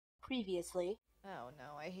Previously. Oh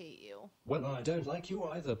no, I hate you. Well, I don't like you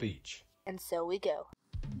either, Peach. And so we go.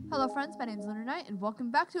 Hello friends, my name is Lunernight, and welcome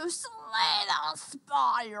back to Slay the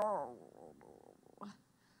Spire!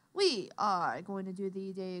 We are going to do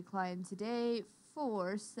the day climb today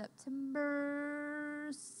for September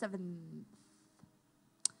 7th.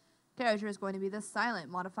 Character is going to be the Silent.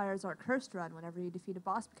 Modifiers are Cursed Run. Whenever you defeat a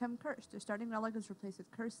boss, become cursed. Their starting relic is replaced with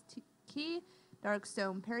Cursed Key,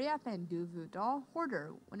 Darkstone Periap, and Duvu Doll.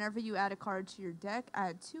 Hoarder. Whenever you add a card to your deck,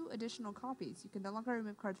 add 2 additional copies. You can no longer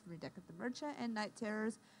remove cards from your deck at the Merchant. And Night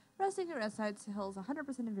Terrors. Resting at rest sites heals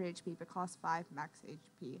 100% of your HP, but costs 5 max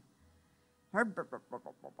HP.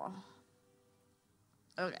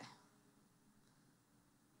 Okay.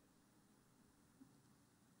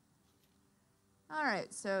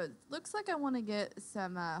 Alright, so it looks like I want to get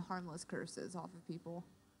some harmless curses off of people.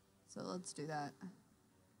 So let's do that.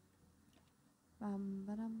 Oh,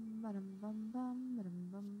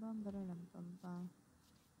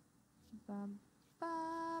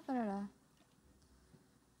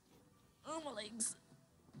 my legs.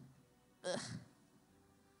 Ugh.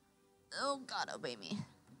 Oh, God, obey me.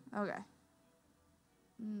 Okay.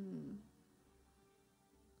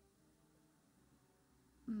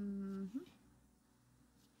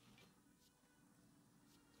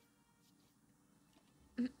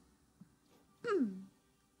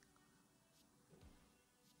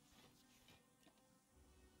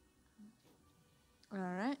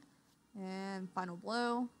 Alright. And final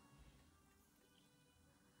blow.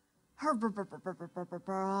 I'm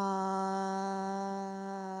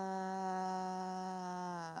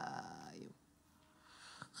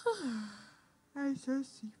so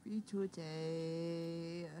sleepy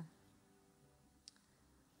today.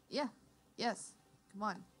 Yeah. Yes. Come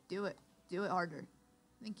on. Do it. Do it harder.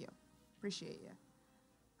 Thank you. Appreciate you.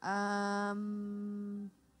 Nah.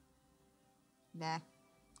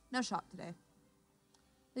 No shop today.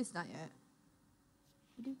 At least not yet.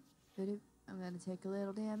 I'm gonna take a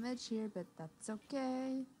little damage here, but that's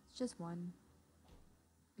okay. It's just one.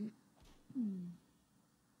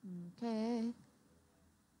 Okay.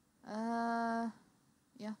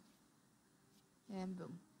 Yeah. And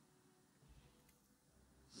boom.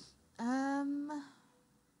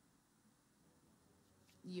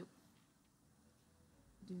 You.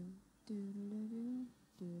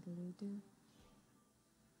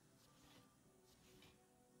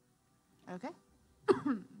 Okay.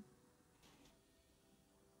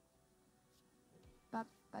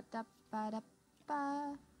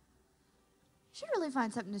 Should really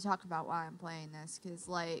find something to talk about while I'm playing this, because,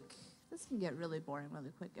 like, this can get really boring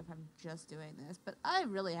really quick if I'm just doing this, but I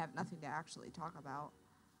really have nothing to actually talk about.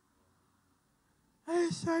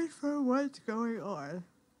 Aside from what's going on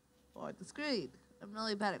the screen. I'm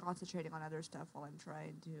really bad at concentrating on other stuff while I'm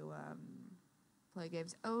trying to, play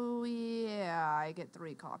games. Oh, yeah, I get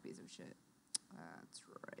 3 copies of shit. That's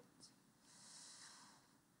right.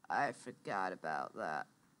 I forgot about that.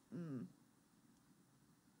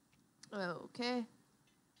 Okay.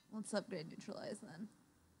 Let's upgrade neutralize then.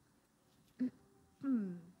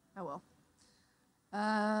 Oh well.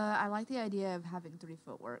 I like the idea of having 3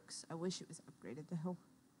 footworks. I wish it was upgraded though.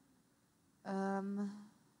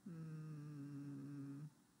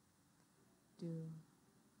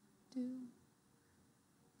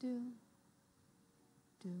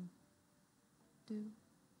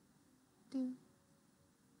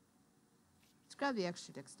 Let's grab the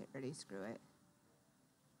extra dexterity, screw it.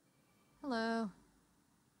 Hello.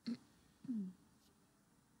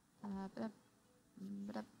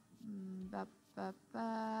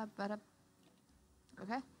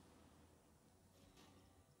 Okay.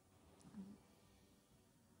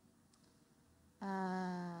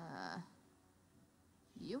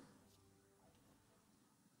 You?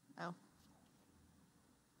 Oh.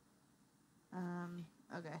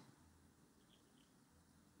 Okay.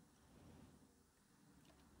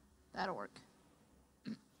 That'll work.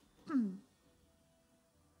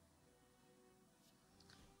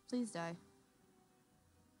 Please die.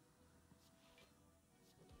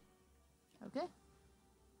 Okay.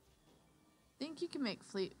 Think you can make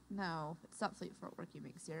fleet... No, it's not fleet footwork, you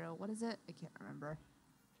make 0. What is it? I can't remember.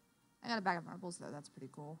 I got a bag of marbles, though. That's pretty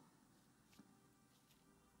cool.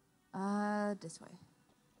 This way.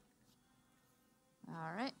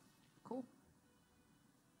 Alright. Cool.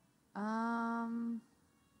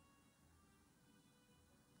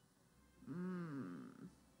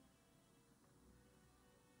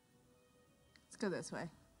 Let's go this way.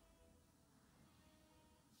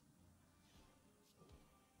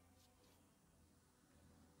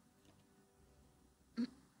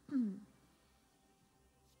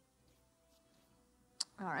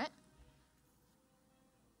 All right.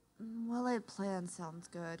 Laid Plan sounds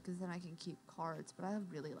good, because then I can keep cards, but I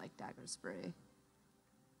really like Dagger Spray.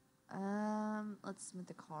 Let's smith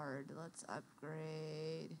the card. Let's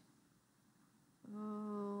upgrade.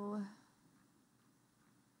 Ooh.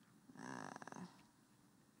 Nah.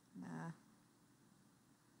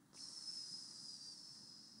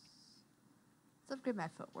 Let's upgrade my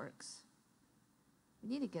footworks. We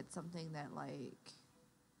need to get something that, like,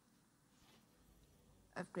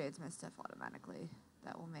 upgrades my stuff automatically.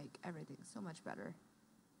 That will make everything so much better.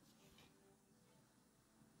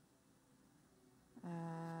 Okay.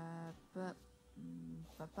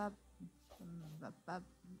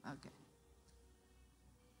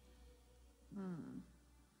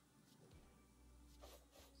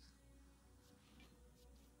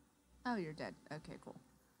 Oh, you're dead. Okay, cool.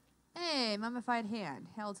 Hey, mummified hand.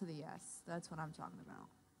 Hell to the yes. That's what I'm talking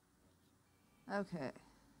about. Okay.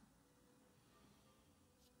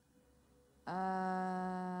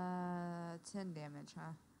 10 damage,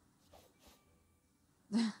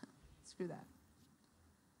 huh? Screw that.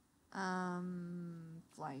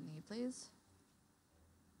 Flying knee, please.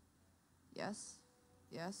 Yes.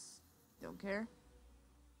 Yes. Don't care.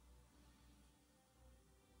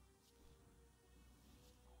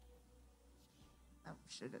 Oh,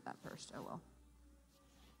 should have did that first. Oh well.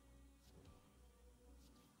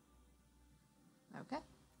 Okay.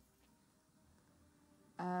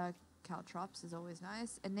 Caltrops is always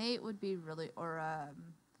nice. Innate would be really, or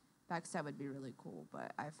backstab would be really cool,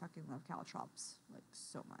 but I fucking love Caltrops like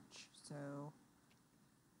so much. So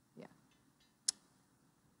yeah,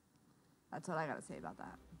 that's what I gotta say about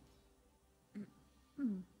that.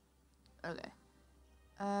 Okay.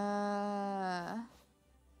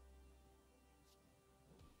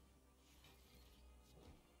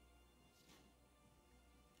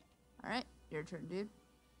 All right, your turn, dude.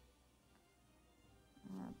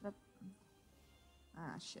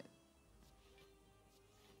 Ah, shit.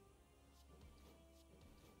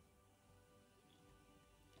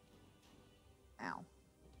 Ow.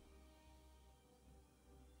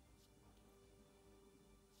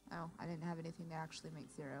 Oh, I didn't have anything to actually make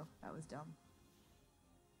 0. That was dumb.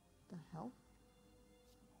 The hell?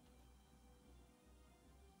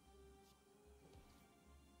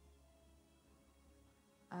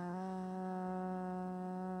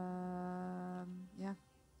 Yeah.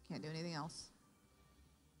 Can't do anything else.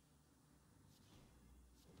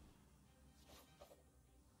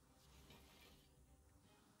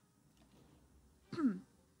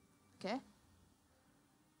 Okay.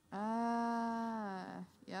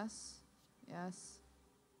 Yes. Yes.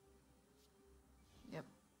 Yep.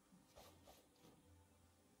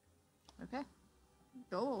 Okay.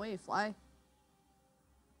 Go away, fly.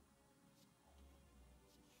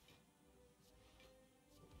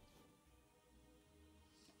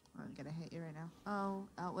 I'm gonna hit you right now. Oh,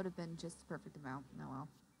 that would have been just the perfect amount. Oh well.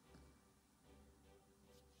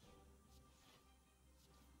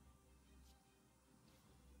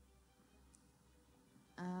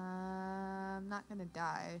 I'm not gonna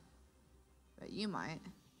die, but you might.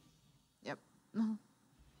 Yep.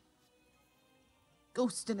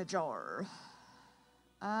 Ghost in a jar.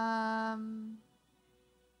 I'm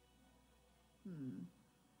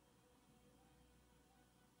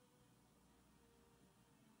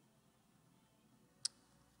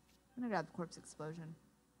gonna grab the corpse explosion.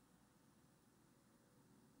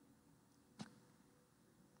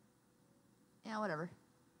 Yeah, whatever.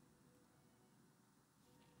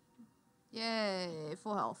 Yay,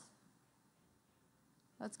 full health.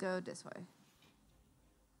 Let's go this way.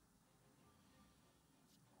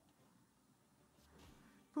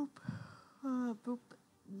 Boop. Boop.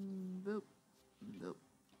 Boop. Boop.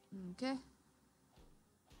 Okay.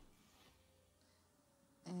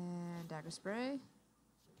 And dagger spray.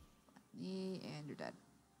 Knee, and you're dead.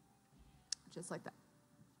 Just like that.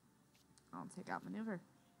 I'll take out maneuver.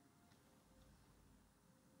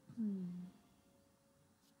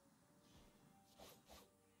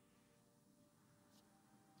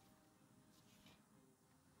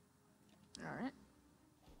 All right.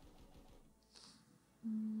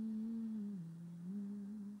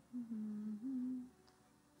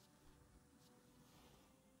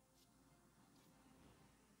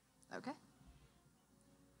 Okay.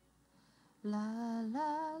 La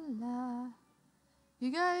la la.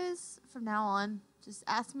 You guys, from now on, just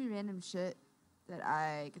ask me random shit that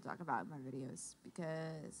I could talk about in my videos,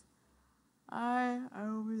 because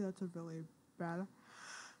that's a really bad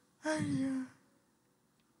idea.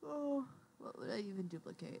 Oh, what would I even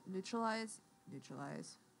duplicate? Neutralize?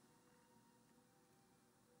 Neutralize.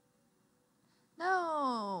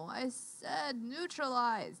 No, I said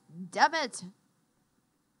neutralize. Damn it.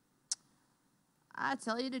 I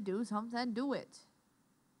tell you to do something, do it.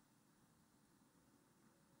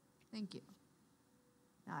 Thank you.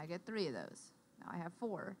 Now I get 3 of those. Now I have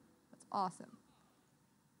 4. That's awesome.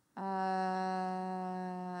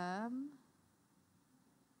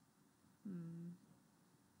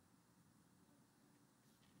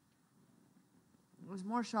 There's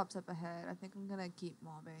more shops up ahead. I think I'm gonna keep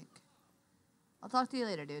Mawbank. I'll talk to you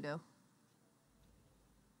later, Dodo.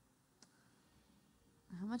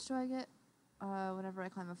 How much do I get? Whenever I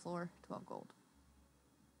climb a floor, 12 gold.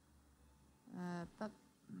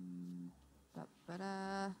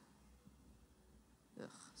 Ugh,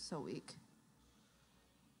 so weak.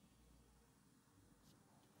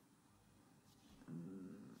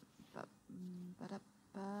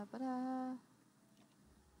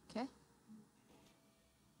 Okay.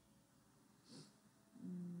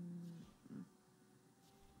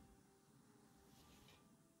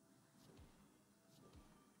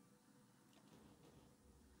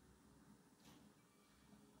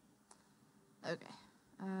 Okay.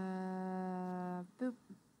 Boop.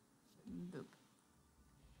 Boop.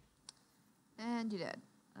 And you're dead.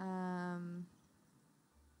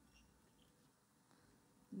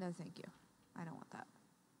 No, thank you. I don't want that.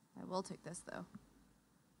 I will take this, though.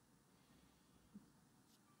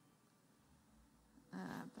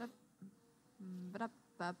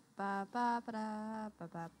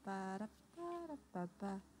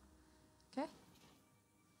 Okay.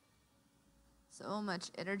 So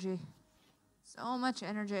much energy. So much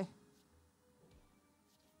energy.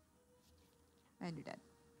 And you're dead.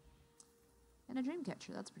 And a dream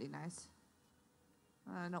catcher. That's pretty nice.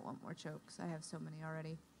 I don't want more chokes. I have so many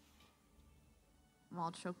already. I'm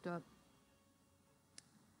all choked up.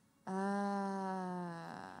 Wow.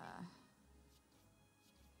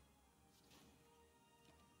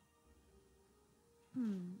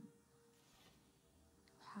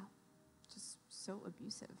 Just so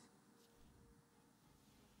abusive.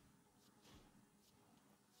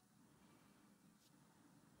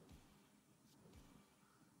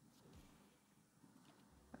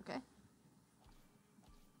 Okay.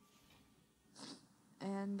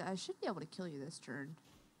 And I should be able to kill you this turn.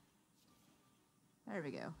 There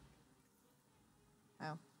we go.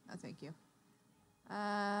 Oh, no thank you.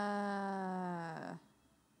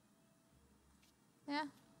 Yeah.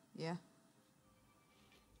 Yeah.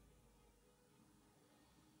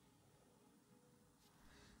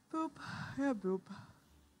 Boop. Yeah, boop.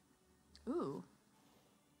 Ooh.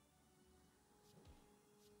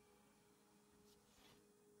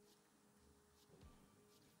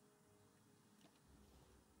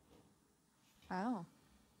 Oh.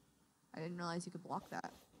 I didn't realize you could block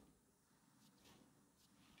that.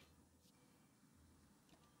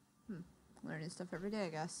 Learning stuff every day, I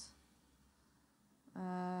guess.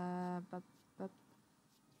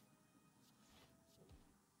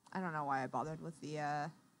 I don't know why I bothered with the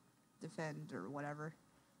defend or whatever.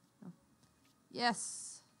 Oh.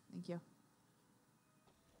 Yes. Thank you.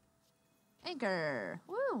 Anchor.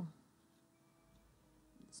 Woo.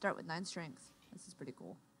 Start with 9 strength. This is pretty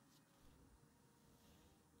cool.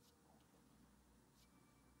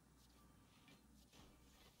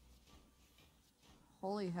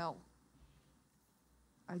 Holy hell.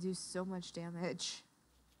 I do so much damage.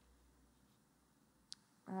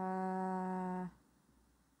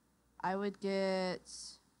 I would get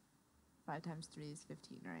 5 times 3 is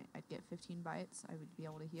 15, right? I'd get 15 bites. I would be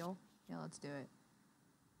able to heal. Yeah, let's do it.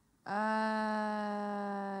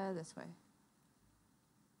 This way.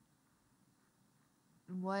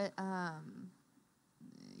 What,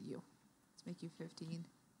 you. Let's make you 15.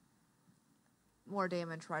 More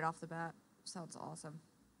damage right off the bat. Sounds awesome.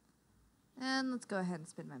 And let's go ahead and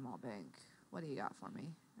spin my maul bank. What do you got for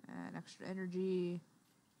me? An extra energy.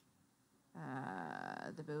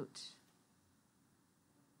 The boot.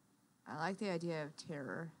 I like the idea of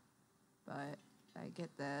terror, but I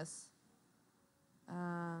get this.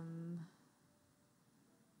 I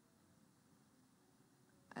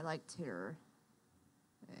like terror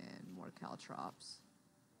and more caltrops.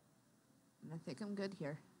 And I think I'm good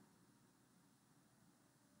here.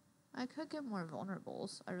 I could get more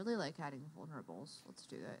vulnerables. I really like adding vulnerables. Let's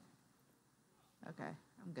do that. Okay,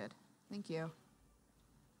 I'm good. Thank you.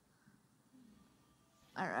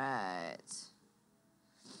 Alright.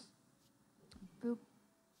 Boop.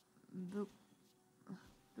 Boop.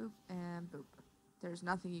 Boop and boop. There's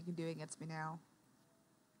nothing you can do against me now.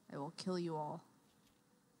 I will kill you all.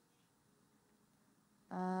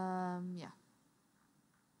 Yeah.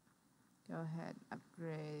 Go ahead and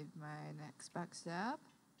upgrade my next backstab.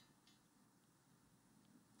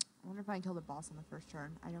 I wonder if I can kill the boss on the first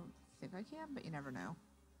turn. I don't think I can, but you never know.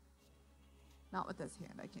 Not with this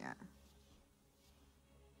hand, I can't.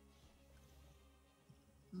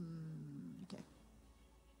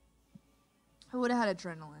 I would have had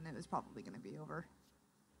adrenaline, it was probably going to be over.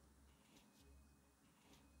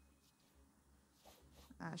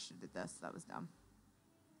 I should have did this. That was dumb.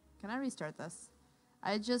 Can I restart this?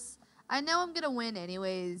 I know I'm going to win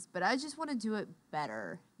anyways, but I just want to do it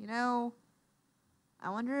better. You know? I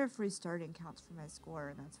wonder if restarting counts for my score,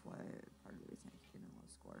 and that's why part of the reason I keep getting a low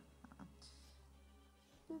score.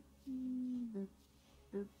 Boop, boop,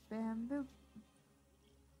 boop, bam, boop.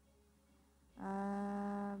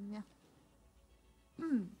 Yeah.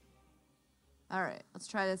 Alright, let's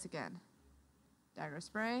try this again. Dagger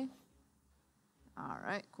spray.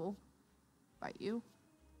 Alright, cool. Bite you.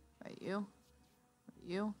 Bite you. Bite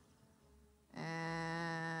you. And...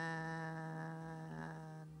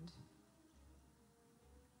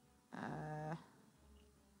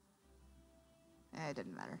 it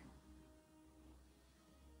didn't matter.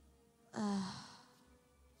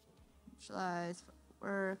 Neutralize,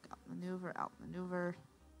 work, outmaneuver, outmaneuver.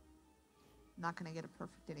 I'm not gonna get it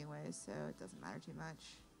perfect anyway, so it doesn't matter too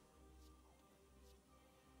much.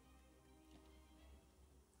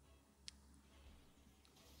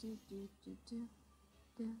 Do do do do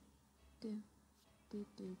do do do do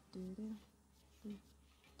do do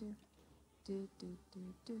do do do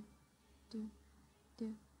do do do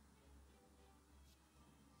do.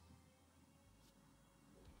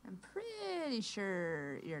 I'm pretty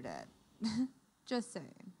sure you're dead. Just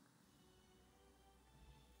saying.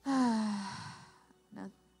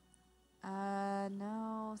 No.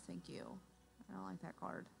 No, thank you. I don't like that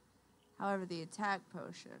card. However, the attack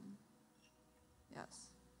potion.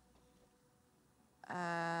 Yes.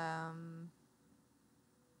 Nah,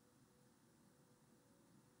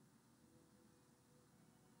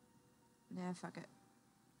 fuck it.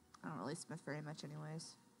 I don't really smith very much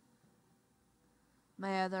anyways.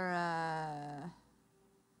 My other,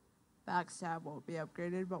 backstab won't be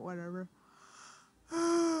upgraded, but whatever.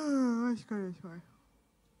 Let's go this way.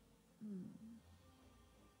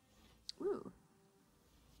 Ooh.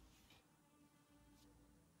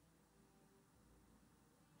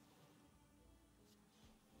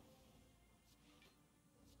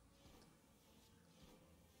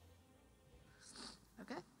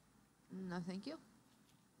 Okay. No, thank you.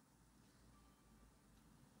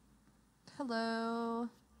 Hello.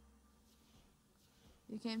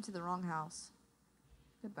 You came to the wrong house.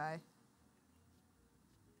 Goodbye.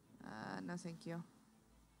 No thank you.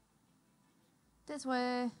 This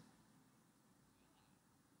way.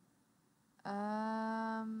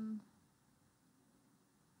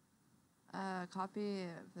 Copy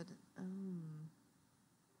of it.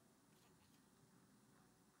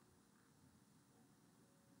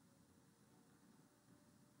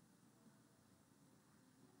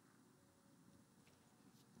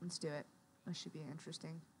 Let's do it. This should be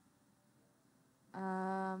interesting.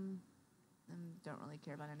 And don't really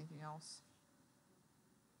care about anything else.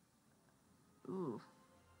 Ooh.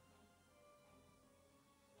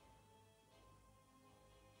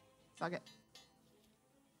 Fuck it.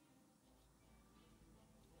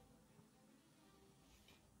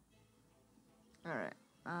 Alright.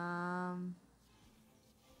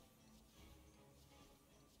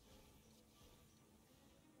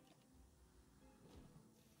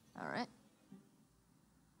 Alright.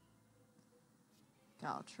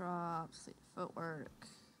 Caltrop, sleep footwork.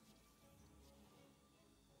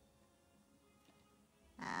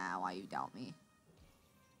 Ah, why you doubt me?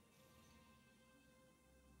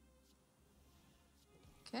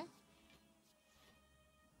 Okay.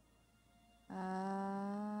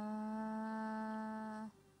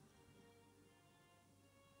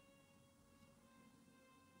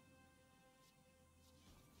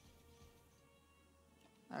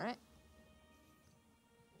 Alright.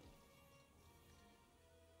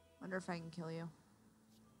 Wonder if I can kill you.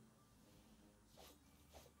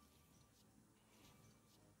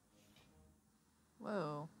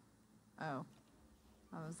 Whoa. Oh.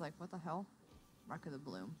 I was like, what the hell? Mark of the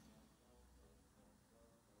Bloom.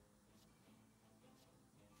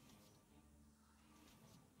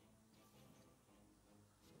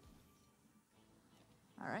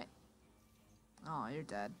 Alright. Oh, you're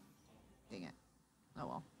dead. Dang it. Oh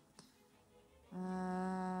well.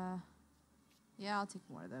 Yeah, I'll take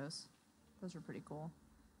more of those. Those are pretty cool.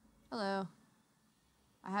 Hello.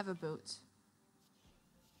 I have a boot.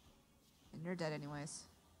 And you're dead anyways.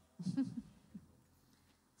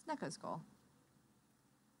 It's Neko Skull.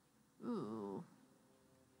 Ooh.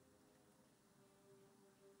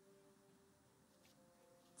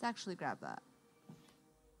 Let's actually grab that.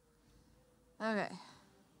 Okay.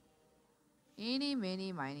 Eeny,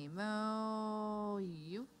 meeny, miny, mo.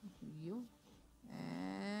 You.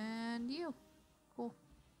 And you. Cool.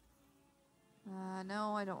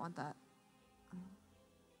 No, I don't want that.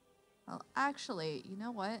 Well, actually, you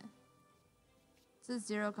know what? It's a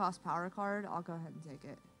zero cost power card. I'll go ahead and take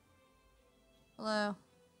it. Hello?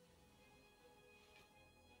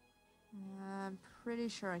 I'm pretty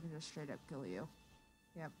sure I can just straight up kill you.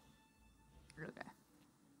 Yep. Okay.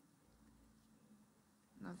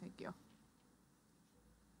 No, thank you.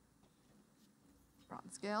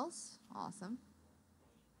 Bronze scales. Awesome.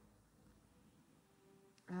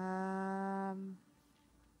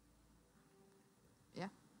 Yeah.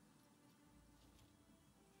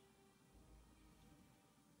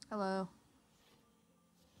 Hello.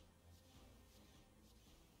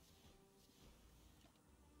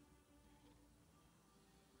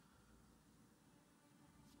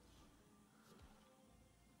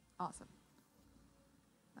 Awesome.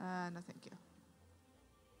 No, thank you.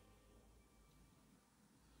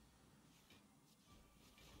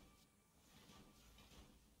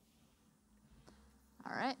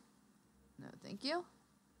 All right. No, thank you.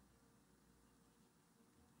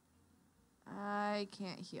 I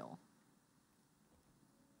can't heal.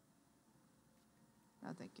 No,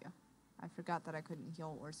 thank you. I forgot that I couldn't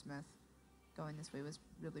heal or smith. Going this way was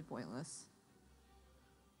really pointless.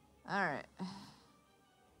 All right.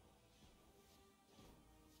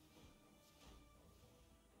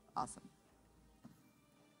 Awesome.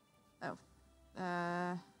 Oh.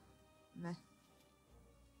 Meh.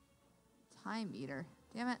 Time eater.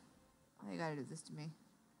 Damn it. Why you gotta do this to me?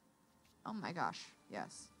 Oh my gosh.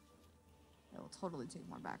 Yes. I will totally take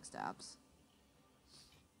more backstabs.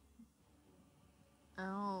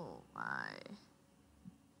 Oh my.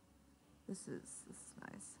 This is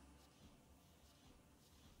nice.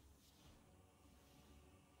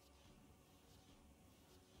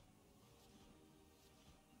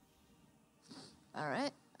 All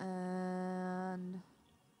right. And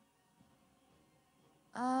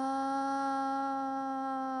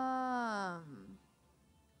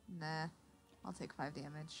nah. I'll take 5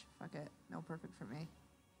 damage. Fuck it. No perfect for me.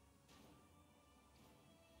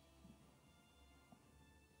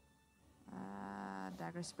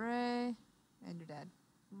 Dagger spray. And you're dead.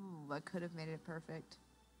 Ooh, I could have made it perfect.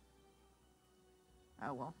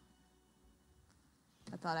 Oh well.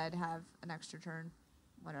 I thought I'd have an extra turn.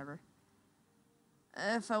 Whatever.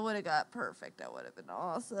 If I would have got perfect, that would have been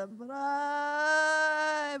awesome. But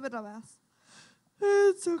I'm a dumbass.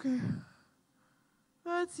 It's okay.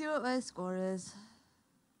 Let's see what my score is.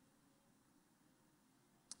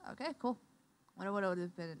 Okay, cool. Wonder what it would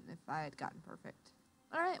have been if I had gotten perfect.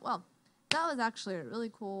 Alright, well, that was actually a really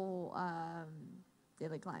cool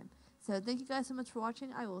daily climb. So thank you guys so much for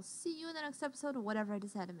watching. I will see you in the next episode of whatever I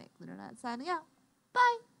decide to make. Lunernight signing out.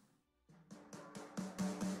 Bye!